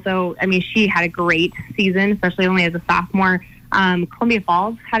 Also, I mean, she had a great season, especially only as a sophomore. Columbia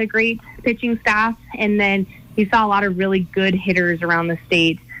Falls had a great pitching staff, and then you saw a lot of really good hitters around the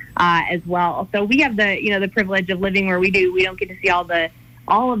state as well. So we have the privilege of living where we do. We don't get to see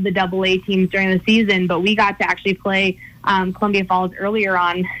all of the AA teams during the season, but we got to actually play Columbia Falls earlier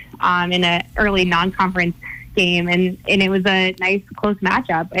on in an early non-conference game, and it was a nice close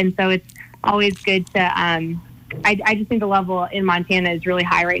matchup. And so it's always good to I just think the level in Montana is really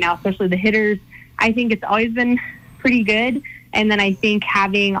high right now, especially the hitters. I think it's always been pretty good. And then I think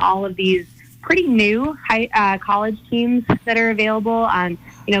having all of these pretty new college teams that are available.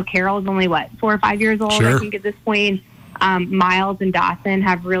 Carroll's only, 4 or 5 years old, Sure. I think, at this point. Miles and Dawson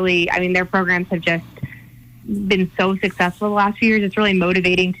have really, their programs have just been so successful the last few years. It's really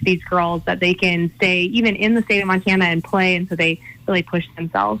motivating to these girls that they can stay even in the state of Montana and play, and so they really push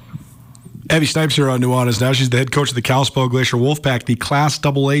themselves. Abby Snipes here on Nuanez Now. She's the head coach of the Kalispell Glacier Wolfpack, the Class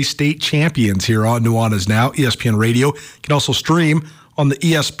AA state champions here on Nuanez Now, ESPN Radio. You can also stream on the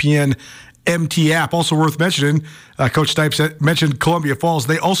ESPN MT app. Also worth mentioning, Coach Snipes mentioned Columbia Falls.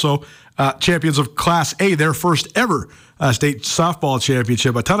 They also champions of Class A, their first ever state softball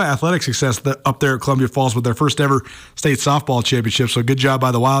championship. A ton of athletic success up there at Columbia Falls with their first ever state softball championship. So good job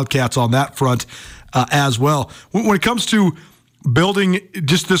by the Wildcats on that front as well. When it comes to building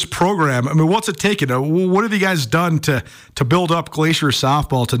just this program, what's it taken? What have you guys done to build up Glacier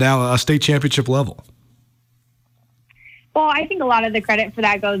softball to now a state championship level? Well, I think a lot of the credit for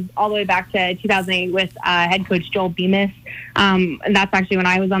that goes all the way back to 2008 with head coach Joel Bemis. And that's actually when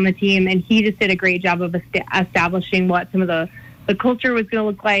I was on the team, and he just did a great job of establishing what some of the culture was going to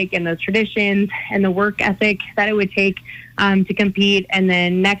look like, and the traditions and the work ethic that it would take to compete. And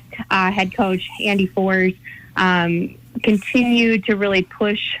then next head coach, Andy Fors, continued to really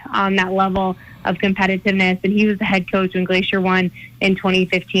push on that level of competitiveness, and he was the head coach when Glacier won in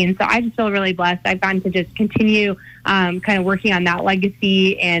 2015. So I just feel really blessed. I've gotten to just continue kind of working on that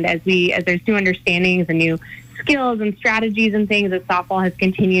legacy, and as there's new understandings and new skills and strategies and things, as softball has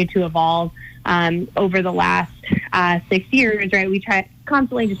continued to evolve over the last 6 years, right? We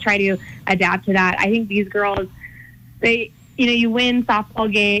constantly try to adapt to that. I think these girls, you win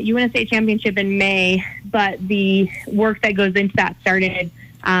softball game, you win a state championship in May, but the work that goes into that started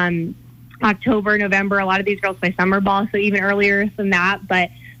October, November. A lot of these girls play summer ball, so even earlier than that.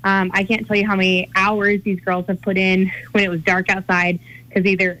 But I can't tell you how many hours these girls have put in when it was dark outside, because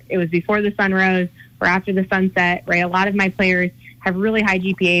either it was before the sun rose or after the sunset, right? A lot of my players have really high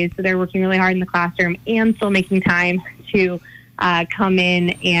GPAs, so they're working really hard in the classroom and still making time to come in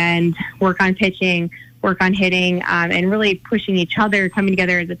and work on pitching, work on hitting, and really pushing each other, coming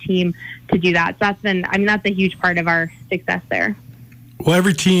together as a team to do that. So that's a huge part of our success there. Well,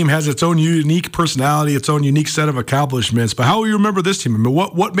 every team has its own unique personality, its own unique set of accomplishments. But how will you remember this team? I mean,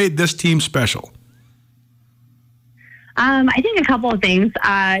 what made this team special? I think a couple of things.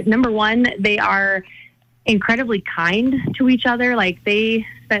 Number one, they are incredibly kind to each other. Like, they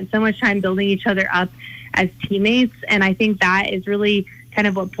spent so much time building each other up as teammates, and I think that is really kind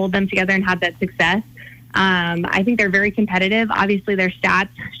of what pulled them together and had that success. I think they're very competitive. Obviously, their stats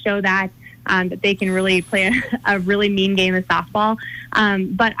show that they can really play a really mean game of softball.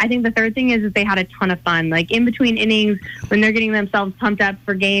 But I think the third thing is that they had a ton of fun. Like, in between innings, when they're getting themselves pumped up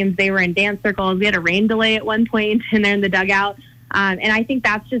for games, they were in dance circles. We had a rain delay at one point, and they're in the dugout. And I think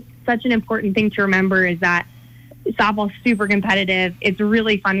that's just such an important thing to remember, is that softball's super competitive. It's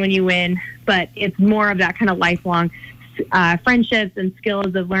really fun when you win, but it's more of that kind of lifelong friendships and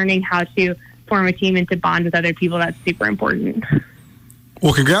skills of learning how to form a team and to bond with other people. That's super important.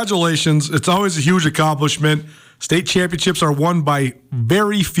 Well, congratulations. It's always a huge accomplishment. State championships are won by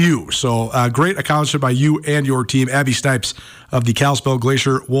very few. So great accomplishment by you and your team. Abby Snipes of the Kalispell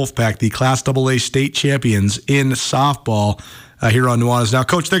Glacier Wolfpack, the Class AA state champions in softball here on Nuanez Now.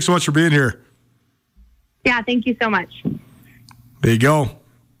 Coach, thanks so much for being here. Yeah, thank you so much. There you go.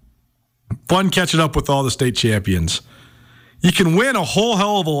 Fun catching up with all the state champions. You can win a whole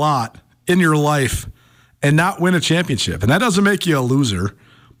hell of a lot in your life and not win a championship. And that doesn't make you a loser.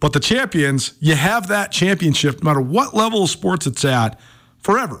 But the champions, you have that championship, no matter what level of sports it's at,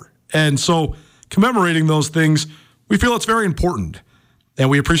 forever. And so commemorating those things, we feel it's very important.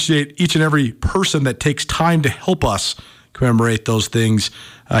 And we appreciate each and every person that takes time to help us commemorate those things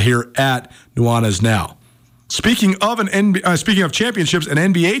here at Nuanez Now. Speaking of championships, an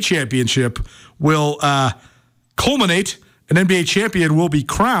NBA championship will culminate. An NBA champion will be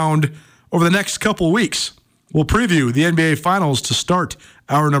crowned over the next couple of weeks. We'll preview the NBA Finals to start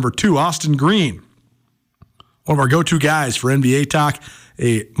hour number 2. Austin Green, one of our go-to guys for NBA talk,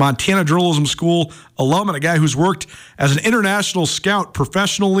 a Montana journalism school alum and a guy who's worked as an international scout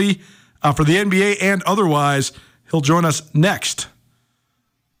professionally for the NBA and otherwise. He'll join us next.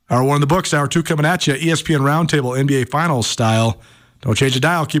 Hour 1 in the books, hour 2 coming at you, ESPN Roundtable, NBA Finals style. Don't change the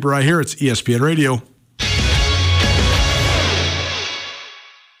dial. Keep it right here. It's ESPN Radio.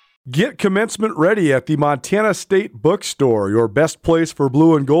 Get commencement ready at the Montana State Bookstore, your best place for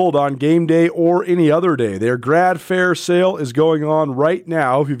blue and gold on game day or any other day. Their grad fair sale is going on right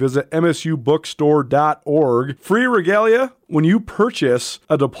now if you visit msubookstore.org. Free regalia when you purchase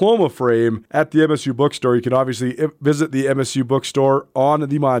a diploma frame at the MSU Bookstore. You can obviously visit the MSU Bookstore on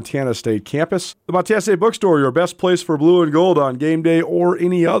the Montana State campus. The Montana State Bookstore, your best place for blue and gold on game day or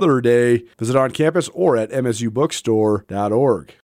any other day. Visit on campus or at msubookstore.org.